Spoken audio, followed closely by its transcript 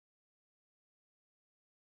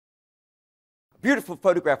beautiful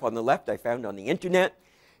photograph on the left I found on the internet.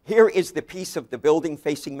 Here is the piece of the building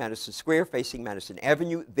facing Madison Square, facing Madison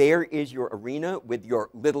Avenue. There is your arena with your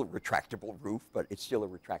little retractable roof, but it's still a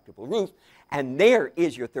retractable roof. And there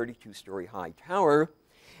is your 32-story high tower,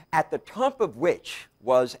 at the top of which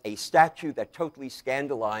was a statue that totally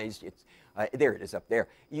scandalized its. There it is up there.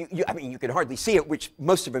 I mean, you could hardly see it, which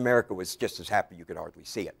most of America was just as happy you could hardly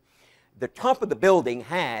see it. The top of the building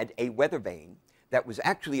had a weather vane that was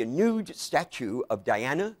actually a nude statue of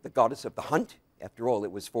Diana, the goddess of the hunt. After all,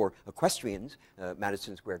 it was for equestrians,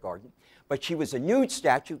 Madison Square Garden. But she was a nude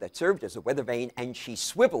statue that served as a weather vane, and she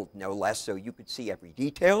swiveled, no less, so you could see every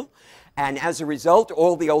detail. And as a result,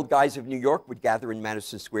 all the old guys of New York would gather in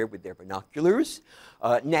Madison Square with their binoculars.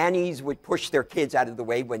 Nannies would push their kids out of the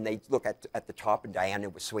way when they'd look at the top, and Diana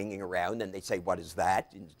was swinging around, and they'd say, "What is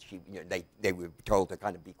that?" And they were told to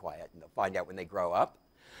kind of be quiet, and they'll find out when they grow up.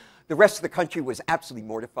 The rest of the country was absolutely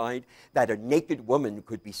mortified that a naked woman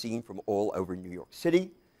could be seen from all over New York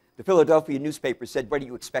City. The Philadelphia newspaper said, "What do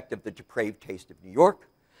you expect of the depraved taste of New York?"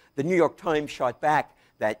 The New York Times shot back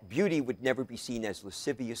that beauty would never be seen as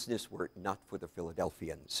lasciviousness were it not for the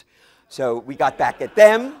Philadelphians. So we got back at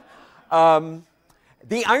them.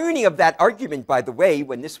 The irony of that argument, by the way,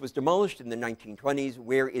 when this was demolished in the 1920s,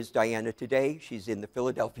 where is Diana today? She's in the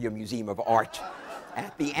Philadelphia Museum of Art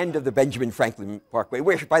at the end of the Benjamin Franklin Parkway,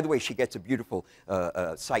 where, by the way, she gets a beautiful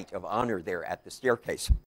site of honor there at the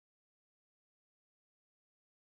staircase.